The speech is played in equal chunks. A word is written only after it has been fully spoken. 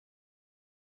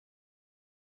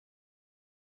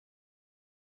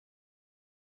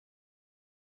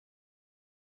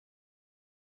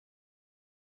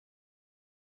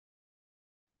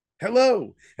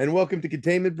Hello, and welcome to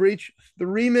Containment Breach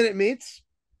 3 Minute Meets,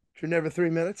 which are never 3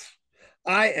 minutes.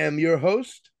 I am your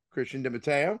host, Christian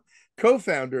DeMatteo, co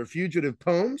founder of Fugitive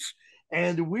Poems,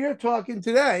 and we're talking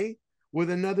today with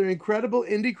another incredible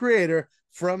indie creator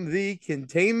from the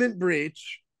Containment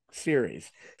Breach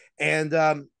series. And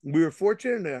we were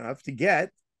fortunate enough to get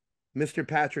Mr.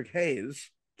 Patrick Hayes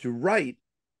to write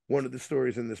one of the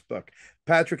stories in this book.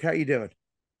 Patrick, how you doing?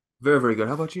 Very, very good.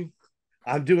 How about you?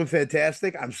 I'm doing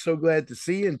fantastic. I'm so glad to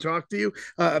see you and talk to you.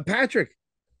 Patrick,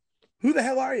 who the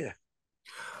hell are you?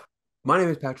 My name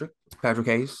is Patrick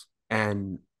Hayes,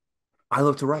 and I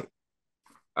love to write.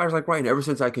 I was like writing ever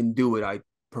since I can do it. I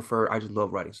just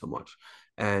love writing so much.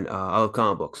 And I love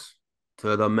comic books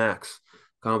to the max.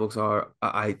 Comic books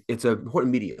it's an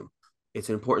important medium. It's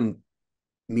an important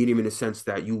medium in the sense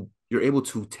that you're able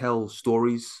to tell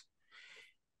stories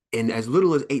in as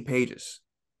little as 8 pages.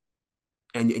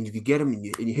 And if you get them and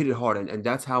you hit it hard, and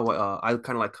that's how I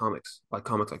kind of like comics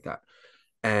like that.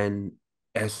 And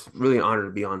it's really an honor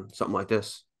to be on something like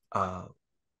this. I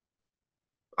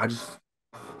just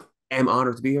am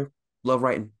honored to be here. Love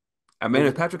writing. My name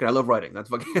is Well, Patrick, and I love writing. That's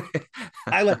fucking.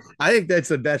 I think that's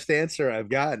the best answer I've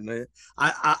gotten.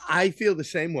 I feel the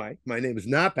same way. My name is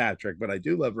not Patrick, but I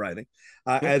do love writing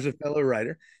Yeah. as a fellow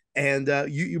writer. And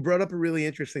you brought up a really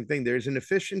interesting thing. There's an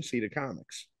efficiency to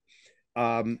comics,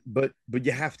 but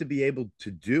you have to be able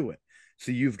to do it.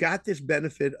 So you've got this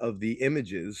benefit of the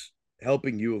images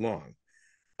helping you along.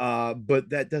 But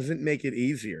that doesn't make it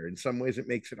easier. In some ways, it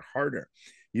makes it harder.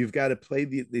 You've got to play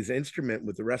this instrument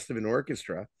with the rest of an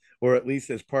orchestra, or at least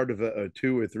as part of a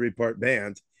 2 or 3 part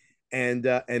band, and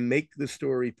make the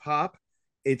story pop.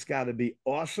 It's got to be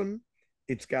awesome.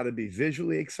 It's got to be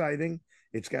visually exciting.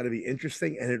 It's got to be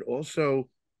interesting, and it also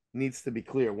needs to be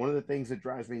clear. One of the things that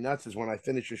drives me nuts is when I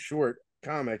finish a short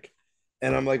comic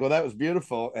and I'm like, well, that was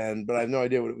beautiful, but I have no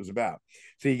idea what it was about.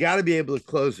 So you got to be able to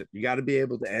close it. You got to be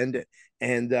able to end it,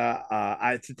 and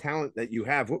it's a talent that you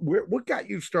have. What got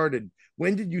you started?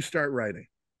 When did you start writing?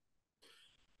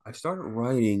 I started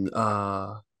writing.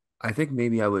 I think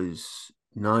maybe I was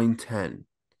 9, 10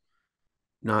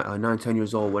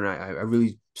 years old when I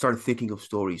really started thinking of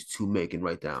stories to make and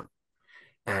write down.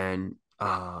 And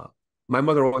my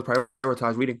mother always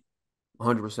prioritized reading,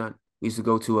 100%. We used to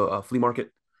go to a flea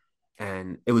market,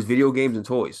 and it was video games and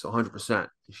toys, 100%.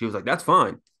 She was like, "That's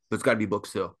fine, but it's got to be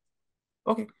books too."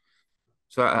 Okay.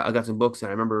 So I got some books, and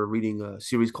I remember reading a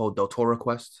series called Del Toro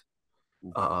Quest,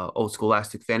 old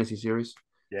scholastic fantasy series,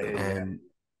 Yeah, yeah, yeah.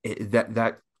 and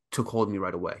that took hold of me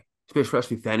right away.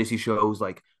 Especially fantasy shows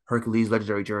like Hercules,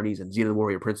 Legendary Journeys, and Xena the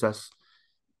Warrior Princess.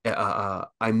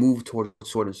 I moved toward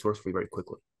sword and sorcery very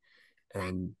quickly,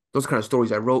 and those kind of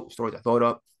stories I wrote, stories I thought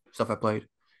up, stuff I played,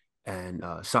 and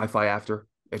sci-fi after.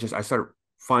 I started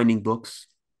finding books.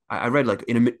 I read like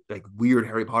like weird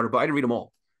Harry Potter, but I didn't read them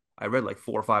all. I read like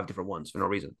 4 or 5 different ones for no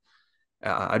reason.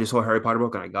 I just saw a Harry Potter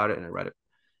book and I got it and I read it,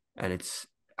 and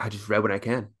I just read when I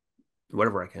can,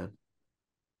 whatever I can.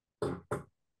 Do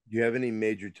you have any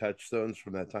major touchstones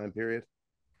from that time period?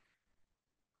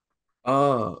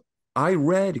 Uh, I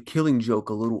read Killing Joke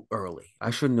a little early.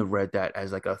 I shouldn't have read that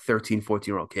as like a 13,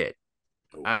 14-year-old kid.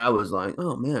 Oh, I was like,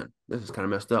 oh man, this is kind of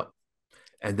messed up.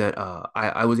 And then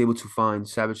I was able to find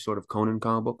Savage Sword of Conan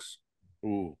comic books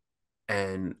ooh.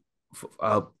 and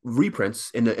reprints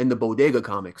in the bodega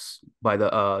comics by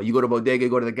the you go to bodega,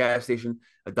 go to the gas station,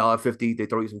 $1.50, they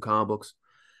throw you some comic books.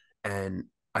 And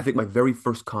I think my very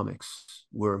first comics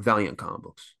were Valiant comic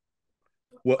books.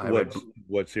 What I read what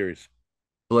what series?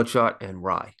 Bloodshot and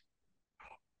Rye.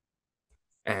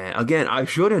 And again, I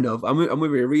shouldn't have. I'm gonna be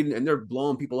reading and they're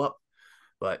blowing people up,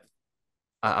 but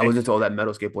I was X into all that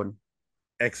metal skateboarding.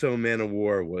 Exo Man of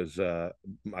War was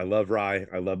I love Rye,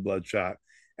 I love Bloodshot.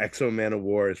 Exo Man of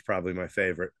War is probably my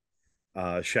favorite.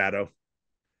 Shadow.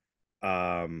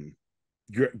 Um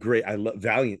Great. I love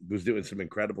Valiant was doing some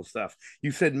incredible stuff.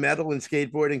 You said metal and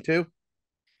skateboarding too?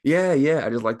 Yeah, yeah. I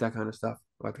just like that kind of stuff.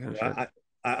 I like that kind of shit.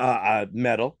 I,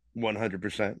 metal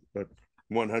 100%, but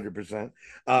 100%.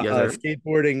 Yes, sir.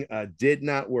 Skateboarding did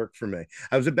not work for me.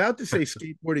 I was about to say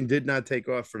skateboarding did not take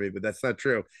off for me, but that's not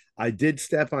true. I did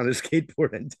step on a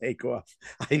skateboard and take off.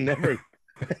 I never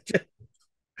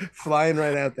flying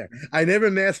right out there. I never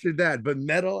mastered that, but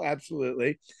metal,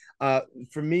 absolutely. Uh,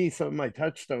 for me, some of my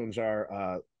touchstones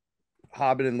are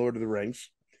Hobbit and Lord of the Rings.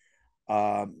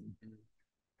 Um,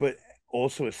 but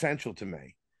also essential to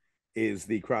me is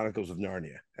the Chronicles of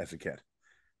Narnia as a kid.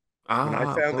 When I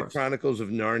Of found the course. Chronicles of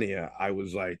Narnia, I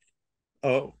was like,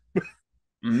 oh,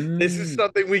 this is Mm.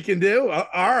 something we can do.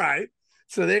 All right.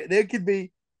 So there could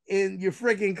be in your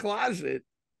freaking closet,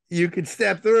 you could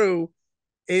step through.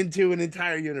 into an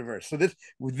entire universe. So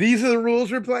these are the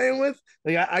rules we're playing with.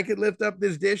 Like I could lift up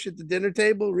this dish at the dinner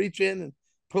table, reach in and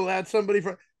pull out somebody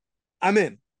from. I'm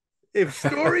in. If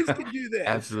stories can do this,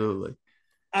 Absolutely.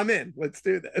 I'm in. Let's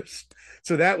do this.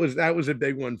 So that was a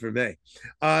big one for me.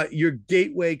 Your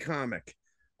gateway comic.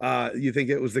 You think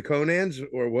it was the Conans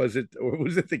or was it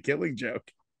the Killing Joke?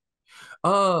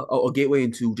 A gateway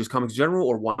into just comics in general,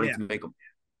 or wanting Yeah. to make them.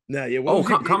 No, yeah. What Oh, was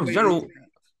your comics in gateway into? general.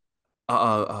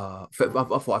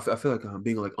 I feel like I'm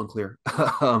being like unclear.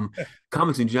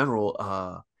 Comics in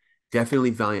general, definitely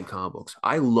Valiant comic books.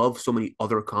 I love so many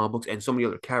other comic books and so many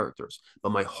other characters,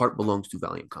 but my heart belongs to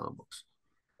Valiant comic books.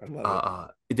 I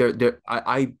love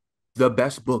it. The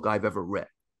best book I've ever read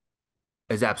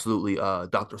is absolutely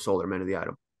Dr. Solar, Man of the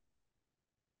Atom,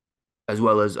 as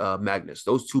well as Magnus.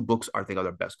 Those two books I think are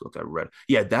the best books I've read.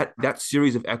 Yeah, that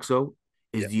series of Exo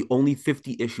is Yeah. the only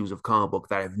 50 issues of comic book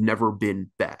that have never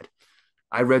been bad.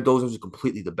 I read those as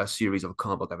completely the best series of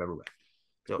comic book I've ever read.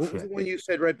 Oh What was the shit. one you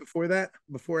said right before that?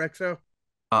 Before EXO?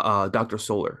 Dr.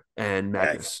 Solar and Yes.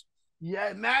 Magnus.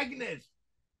 Yeah, Magnus.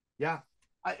 Yeah.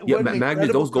 Yeah, What an Magnus,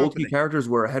 incredible those Gold Key company. characters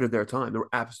were ahead of their time. They were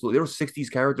 60s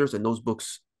characters, and those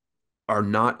books are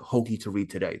not hokey to read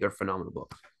today. They're phenomenal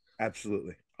books.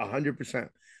 Absolutely. 100%.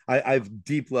 I've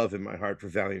deep love in my heart for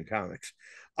Valiant Comics.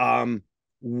 Um,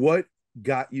 what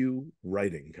got you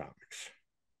writing comics?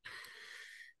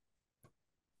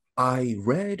 I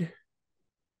read,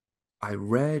 I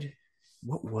read,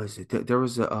 what was it? There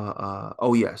was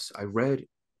oh yes, I read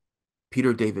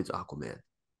Peter David's Aquaman.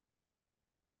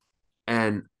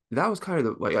 And that was kind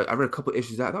of like I read a couple of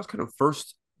issues that was kind of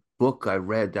first book I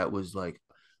read that was like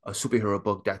a superhero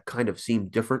book that kind of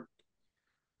seemed different.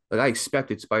 Like I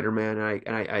expected Spider-Man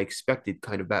and I expected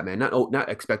kind of Batman. Not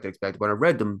expected. When I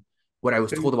read them, what I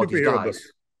was It was told a about these superhero book. guys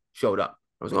showed up.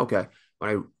 I was like, okay. When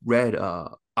I read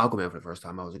Aquaman for the first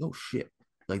time, I was like, oh shit.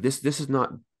 Like this is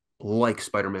not like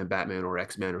Spider-Man, Batman, or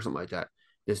X-Men or something like that.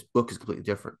 This book is completely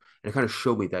different. And it kind of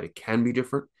showed me that it can be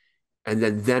different. And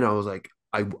then I was like,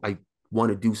 I want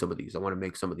to do some of these. I want to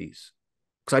make some of these.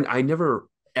 Because I never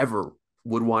ever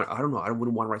would want, I don't know, I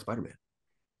wouldn't want to write Spider-Man.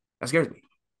 That scares me.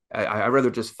 I'd rather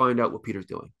just find out what Peter's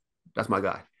doing. That's my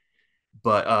guy.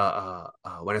 But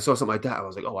when I saw something like that, I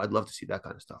was like, oh, I'd love to see that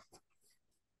kind of stuff.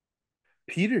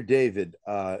 Peter David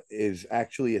is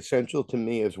actually essential to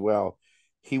me as well.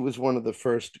 He was one of the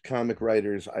first comic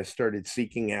writers I started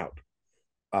seeking out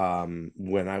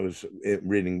when I was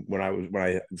reading when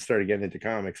I started getting into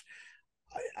comics.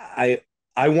 I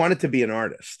I wanted to be an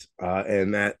artist,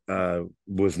 and that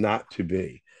was not to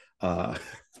be. Uh,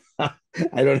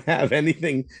 I don't have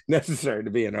anything necessary to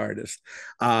be an artist,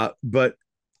 but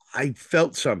I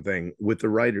felt something with the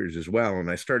writers as well, and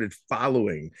I started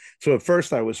following. So at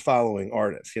first, I was following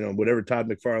artists. Whatever Todd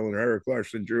McFarlane or Eric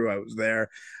Larson drew, I was there.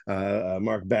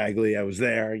 Mark Bagley, I was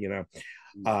there.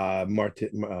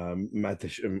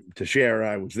 Teixeira,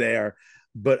 I was there.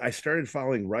 But I started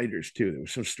following writers too. There were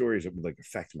some stories that would like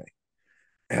affect me,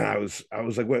 and I was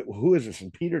like, "Wait, who is this?"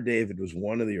 And Peter David was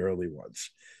one of the early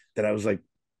ones that I was like,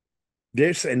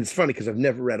 "This." And it's funny because I've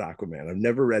never read Aquaman. I've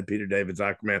never read Peter David's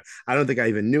Aquaman. I don't think I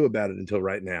even knew about it until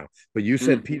right now. But you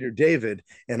said Mm. Peter David,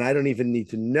 and I don't even need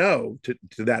to know to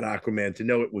that Aquaman to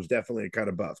know it was definitely a cut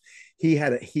above. He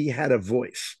had a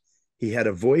voice. He had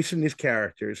a voice in his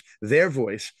characters, their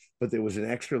voice, but there was an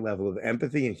extra level of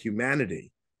empathy and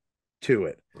humanity to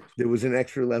it. There was an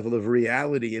extra level of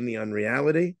reality in the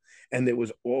unreality, and there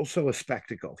was also a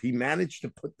spectacle. He managed to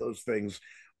put those things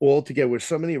all together. Where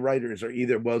so many writers are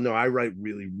either, well, no, I write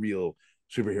really real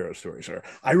superhero stories, or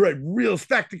I write real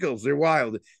spectacles. They're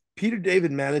wild. Peter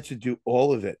David managed to do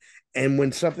all of it, and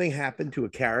when something happened to a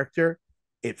character,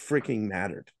 it freaking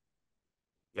mattered.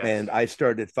 And Yes. I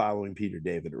started following Peter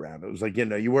David around. It was like,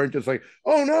 you weren't just like,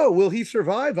 oh no, will he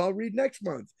survive? I'll read next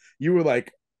month. You were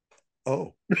like,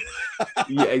 oh,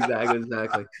 Yeah,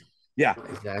 exactly. yeah.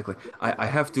 Exactly. I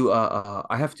have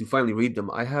to finally read them.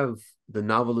 I have the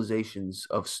novelizations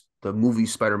of the movie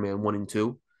Spider-Man 1 and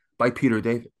 2 by Peter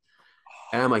David.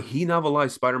 And I'm like, he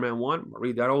novelized Spider-Man 1. I'll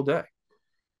read that all day.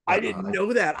 I But didn't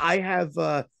know that. I have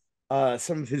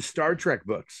some of his Star Trek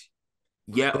books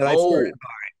yeah, that I started.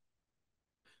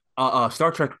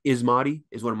 Star Trek Ismati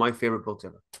is one of my favorite books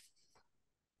ever.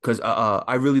 Because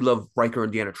I really love Riker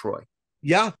and Deanna Troy.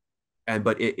 Yeah,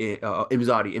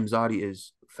 Imzadi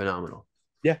is phenomenal.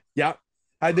 yeah, yeah.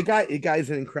 The guy's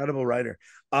an incredible writer.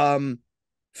 Um,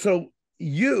 so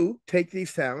you take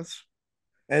these towns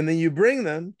and then you bring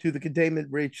them to the Containment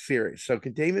Breach series. So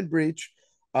Containment Breach,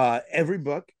 every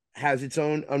book has its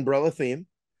own umbrella theme,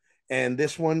 and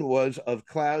this one was of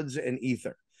clouds and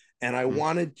ether. And I Mm.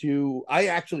 wanted to. I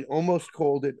actually almost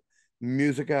called it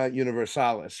Musica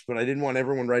Universalis, but I didn't want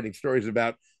everyone writing stories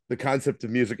about the concept of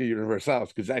Musica Universalis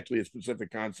because it's actually a specific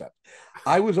concept.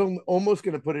 I was almost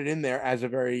going to put it in there as a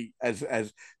very as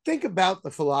think about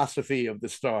the philosophy of the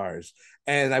stars.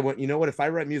 And I went, you know what? If I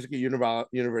write Musica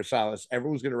Universalis,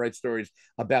 everyone's going to write stories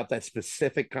about that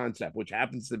specific concept, which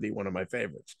happens to be one of my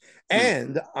favorites. Hmm.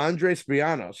 And Andres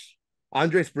Briano,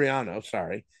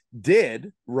 sorry,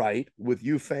 did write with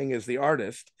Yu Feng as the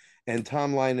artist and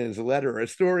Tom Lyon as a letterer, a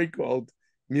story called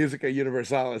Musica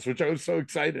Universalis, which I was so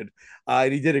excited.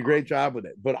 And he did a great job with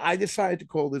it. But I decided to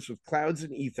call this with Clouds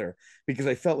and Ether because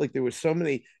I felt like there was so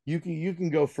many. You can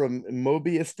go from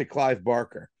Mobius to Clive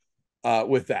Barker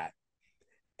with that.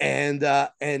 And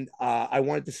I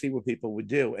wanted to see what people would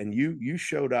do. And you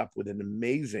showed up with an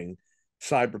amazing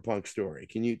cyberpunk story.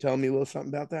 Can you tell me a little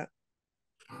something about that?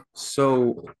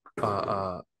 So uh,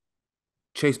 uh,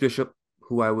 Chase Bishop,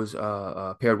 who I was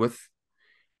paired with,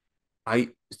 I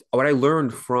what I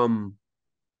learned from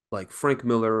like Frank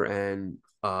Miller and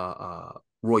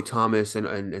Roy Thomas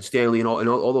and Stanley and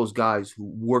all those guys who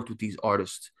worked with these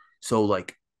artists, so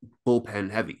like bullpen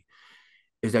heavy,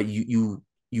 is that you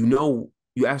know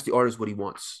you ask the artist what he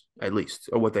wants at least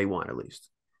or what they want at least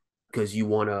because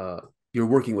you're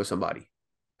working with somebody.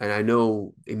 And I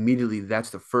know immediately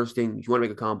that's the first thing you want to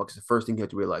make a comic book. It's the first thing you have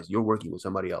to realize you're working with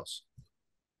somebody else.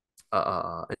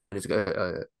 And it's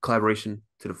a collaboration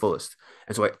to the fullest.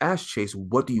 And so I asked Chase,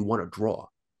 "What do you want to draw?"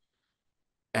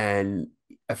 And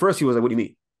at first he was like, "What do you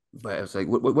mean?" But I was like,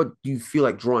 what do you feel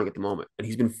like drawing at the moment?" And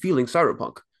he's been feeling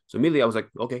cyberpunk. So immediately I was like,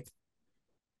 "Okay."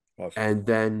 Awesome. And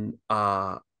then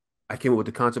I came up with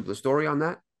the concept of the story on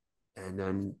that, and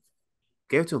then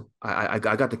gave it to him. I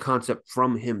got the concept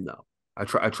from him though. I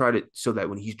tried it so that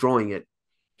when he's drawing it,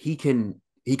 he can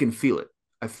feel it.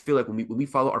 I feel like when we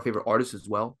follow our favorite artists as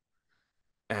well,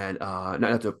 and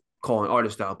not to call an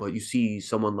artist out, but you see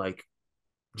someone like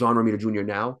John Romita Jr.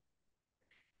 now,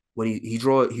 when he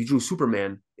drew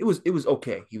Superman, it was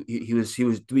okay. He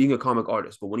was being a comic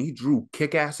artist, but when he drew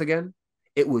Kick Ass again,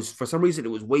 it was for some reason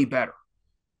it was way better.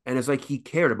 And it's like he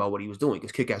cared about what he was doing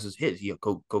because Kick Ass is his. He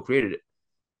co-created it.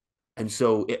 And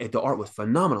so the art was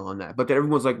phenomenal on that. But then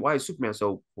everyone's like, why is Superman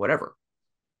so whatever?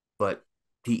 But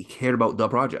he cared about the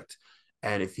project.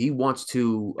 And if he wants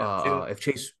to, if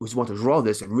Chase was want to draw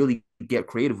this and really get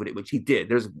creative with it, which he did,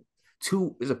 there's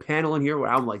a panel in here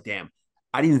where I'm like, damn,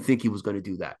 I didn't think he was going to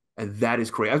do that. And that is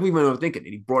crazy. I was even thinking,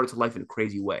 and he brought it to life in a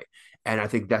crazy way. And I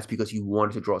think that's because he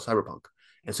wanted to draw cyberpunk.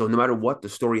 And so no matter what, the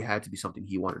story had to be something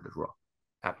he wanted to draw.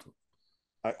 Absolutely.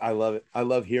 I love it. I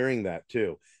love hearing that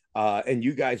too. And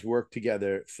you guys work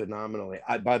together phenomenally.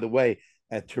 By the way,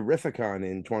 at Terrificon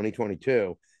in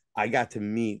 2022, I got to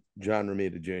meet John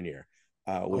Romita Jr.,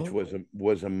 which Oh.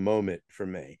 was a moment for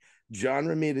me. John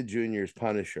Romita Jr.'s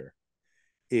Punisher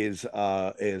is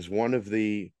one of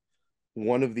the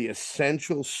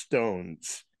essential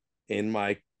stones in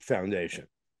my foundation,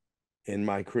 in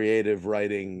my creative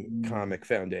writing comic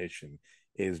foundation,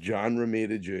 is John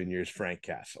Romita Jr.'s Frank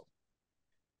Castle.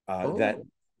 That Oh.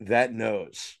 that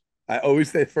nose. I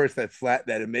always say first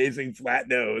that amazing flat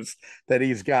nose that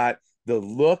he's got, the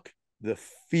look, the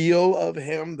feel of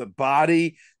him, the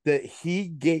body that he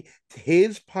gave.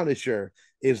 His Punisher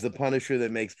is the Punisher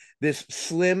that makes this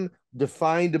slim,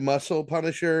 defined muscle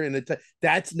Punisher. And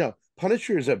that's no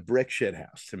Punisher is a brick shit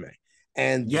house to me.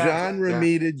 And Yes. John Yeah.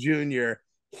 Romita Jr.,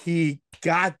 he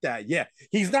got that. Yeah,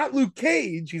 he's not Luke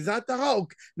Cage. He's not the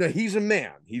Hulk. No, he's a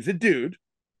man. He's a dude,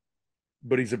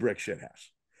 but he's a brick shit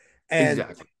house. And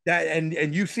Exactly.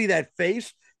 and you see that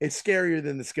face, it's scarier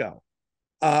than the skull.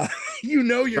 Uh, you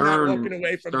know you're not walking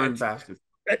away from that. Stern bastard.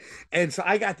 And so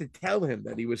I got to tell him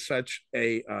that he was such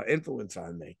a influence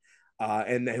on me.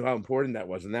 And how important that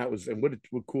was, and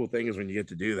what cool thing is when you get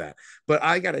to do that. But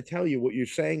I got to tell you what you're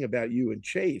saying about you and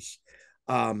Chase.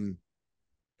 Um,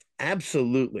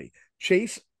 Absolutely.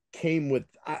 Chase came with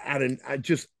out and I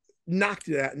just knocked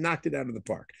it out of the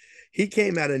park. He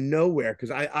came out of nowhere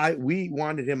because we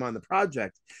wanted him on the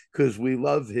project because we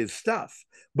love his stuff,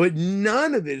 but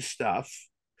none of his stuff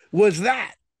was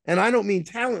that. And I don't mean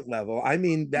talent level, I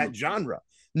mean that genre.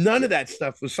 None of that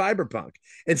stuff was cyberpunk.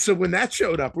 And so when that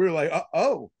showed up, we were like,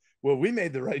 oh, well, we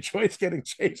made the right choice getting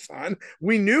Chase on.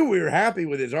 We knew we were happy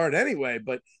with his art anyway,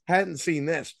 but hadn't seen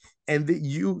this. And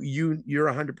you're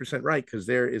 100% right because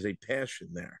there is a passion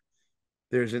there.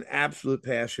 There's an absolute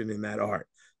passion in that art.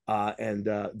 And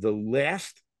the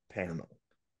last panel,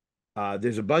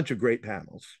 there's a bunch of great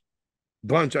panels.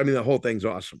 Bunch. I mean, the whole thing's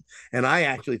awesome. And I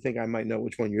actually think I might know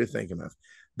which one you're thinking of.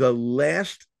 The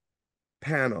last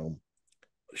panel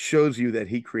shows you that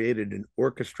he created an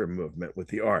orchestra movement with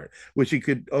the art, which he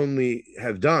could only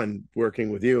have done working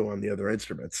with you on the other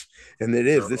instruments. And it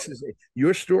is, this No. is,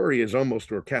 your story is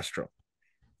almost orchestral.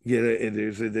 You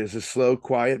know, there's a slow,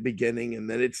 quiet beginning, and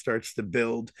then it starts to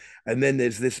build, and then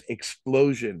there's this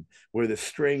explosion where the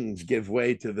strings give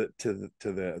way to the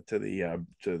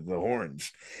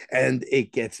horns, and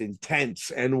it gets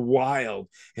intense and wild,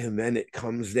 and then it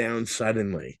comes down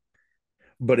suddenly.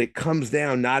 But it comes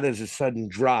down not as a sudden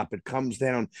drop; it comes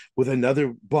down with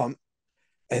another bump,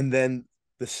 and then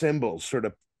the cymbals sort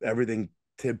of everything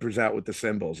timpers out with the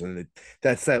cymbals, and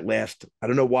that's that last. I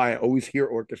don't know why I always hear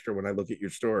orchestra when I look at your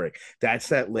story. That's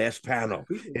that last panel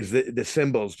is the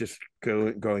cymbals just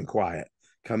going quiet,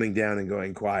 coming down and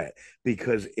going quiet,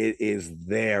 because it is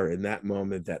there in that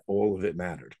moment that all of it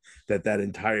mattered, that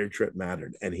entire trip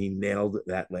mattered, and he nailed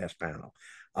that last panel.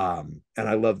 And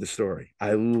I love the story.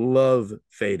 I love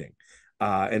Fading.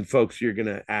 And folks, you're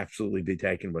gonna absolutely be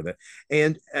taken with it.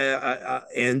 And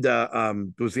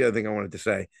was the other thing I wanted to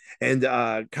say. And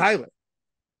Kyler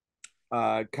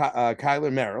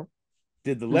Merrill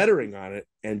did the lettering on it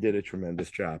and did a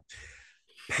tremendous job.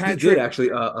 He did Patrick, actually.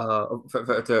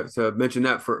 To mention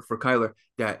that for Kyler,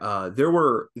 that there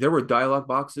were dialogue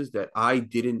boxes that I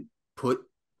didn't put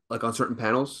like on certain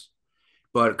panels,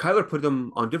 but Kyler put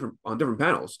them on different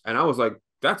panels, and I was like,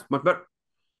 that's much better.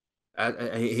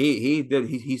 He did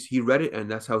he read it, and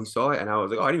that's how he saw it, and I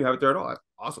was like, oh, I didn't even have it there at all. That's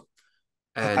awesome.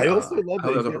 And I also love I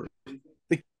hope that that was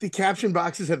the caption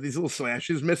boxes have these little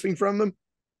slashes missing from them,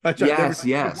 which I've never yes,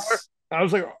 seen before. yes. I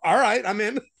was like, all right, I'm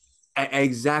in.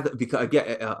 Exactly, because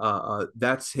again,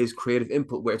 that's his creative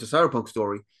input. Where it's a cyberpunk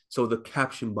story, so the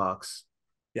caption box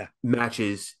Yeah,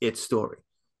 matches its story.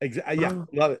 exactly. Yeah, Uh,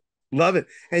 love it. Love it.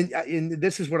 And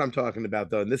this is what I'm talking about,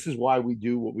 though. And this is why we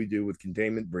do what we do with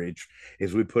Containment Breach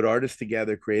is we put artists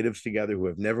together, creatives together who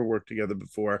have never worked together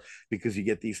before, because you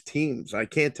get these teams. I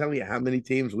can't tell you how many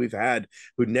teams we've had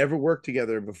who never worked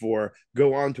together before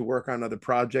go on to work on other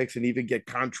projects and even get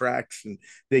contracts. And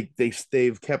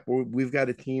they've kept. We've got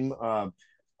a team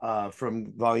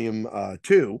from volume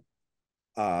two.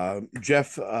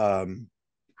 Jeff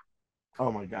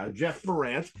oh my God, Jeff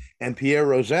Morant and Pierre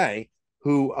Rose,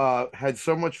 who had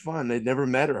so much fun. They'd never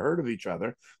met or heard of each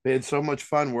other. They had so much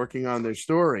fun working on their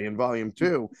story in volume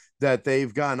two that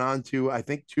they've gone on to, I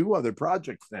think, two other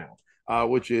projects now,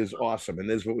 which is awesome. And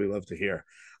this is what we love to hear.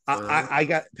 I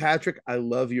got Patrick, I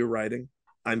love your writing.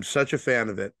 I'm such a fan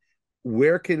of it.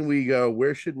 Where can we go?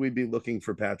 Where should we be looking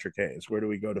for Patrick Hayes? Where do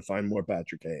we go to find more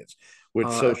Patrick Hayes? With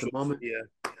at the social moment, media,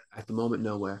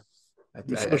 nowhere. At,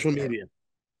 with at, social at, media.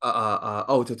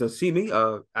 oh, to see me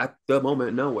at the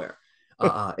moment, nowhere.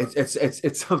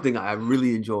 It's something I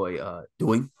really enjoy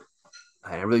doing.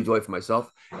 I really enjoy it for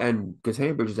myself. And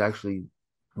Containment Bridge is actually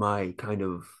my kind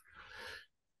of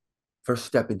first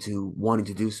step into wanting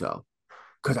to do so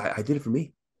because I did it for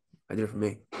me. I did it for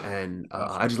me, and I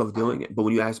Awesome. just love doing it. But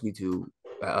when you asked me to,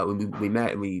 when we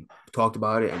met and we talked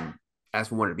about it and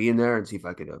asked me wanted to be in there and see if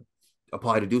I could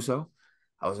apply to do so,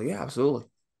 I was like, yeah, absolutely,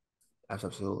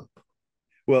 absolutely.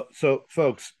 Well, so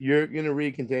folks, you're going to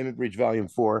read Containment Breach Volume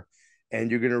 4,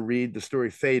 and you're going to read the story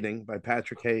Fading by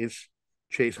Patrick Hayes,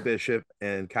 Chase Bishop,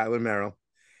 and Kyler Merrill.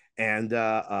 And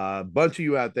a bunch of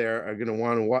you out there are going to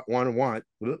want,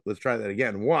 let's try that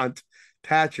again, want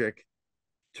Patrick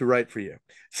to write for you.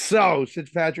 So, since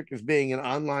Patrick is being an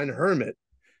online hermit,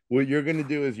 what you're going to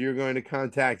do is you're going to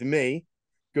contact me,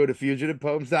 go to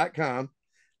fugitivepoems.com,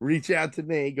 reach out to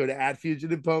me, go to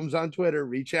 @fugitivepoems on Twitter,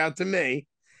 reach out to me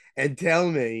and tell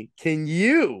me, can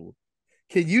you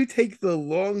take the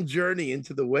long journey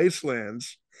into the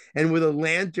wastelands and with a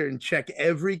lantern check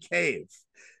every cave?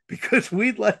 Because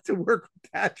we'd like to work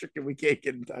with Patrick and we can't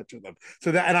get in touch with him.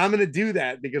 So that, and I'm going to do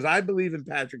that because I believe in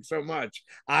Patrick so much.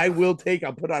 I'll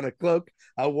put on a cloak.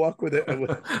 I'll walk with it.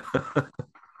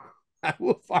 I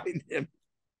will find him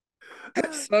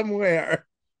somewhere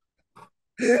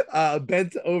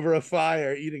bent over a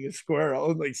fire eating a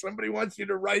squirrel. Like, somebody wants you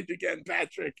to write again,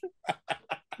 Patrick.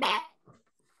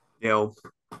 You know,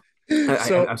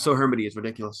 So, I'm so hermity. It's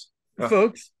ridiculous.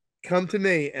 folks, come to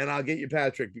me and I'll get you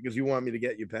Patrick because you want me to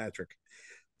get you Patrick.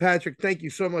 Patrick, thank you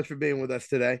so much for being with us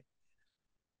today.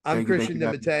 I'm Thank Christian you,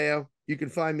 Patrick. DeMatteo. You can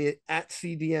find me at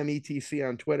CDMETC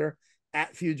on Twitter,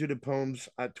 at Fugitive Poems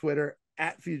on Twitter,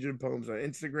 at Fugitive Poems on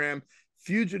Instagram,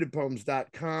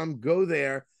 fugitivepoems.com. Go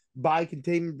there, buy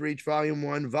Containment Breach Volume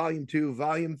 1, Volume 2,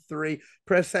 Volume 3.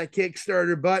 Press that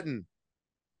Kickstarter button.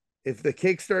 If the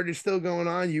Kickstarter is still going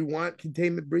on, you want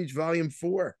Containment Breach Volume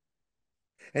 4.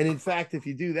 And in fact, if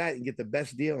you do that, you get the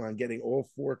best deal on getting all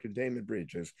 4 containment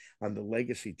breaches on the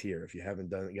legacy tier if you haven't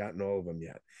gotten all of them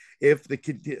yet. If the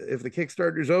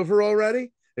Kickstarter is over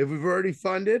already, if we've already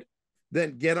funded,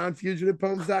 then get on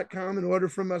fugitivepoems.com and order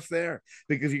from us there,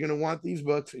 because you're going to want these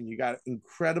books, and you got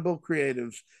incredible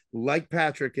creatives like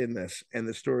Patrick in this, and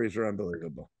the stories are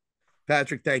unbelievable.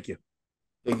 Patrick, thank you.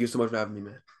 Thank you so much for having me,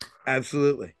 man.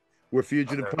 Absolutely. We're Bye,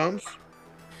 Fugitive sir. Poems,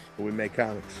 but we make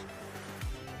comics.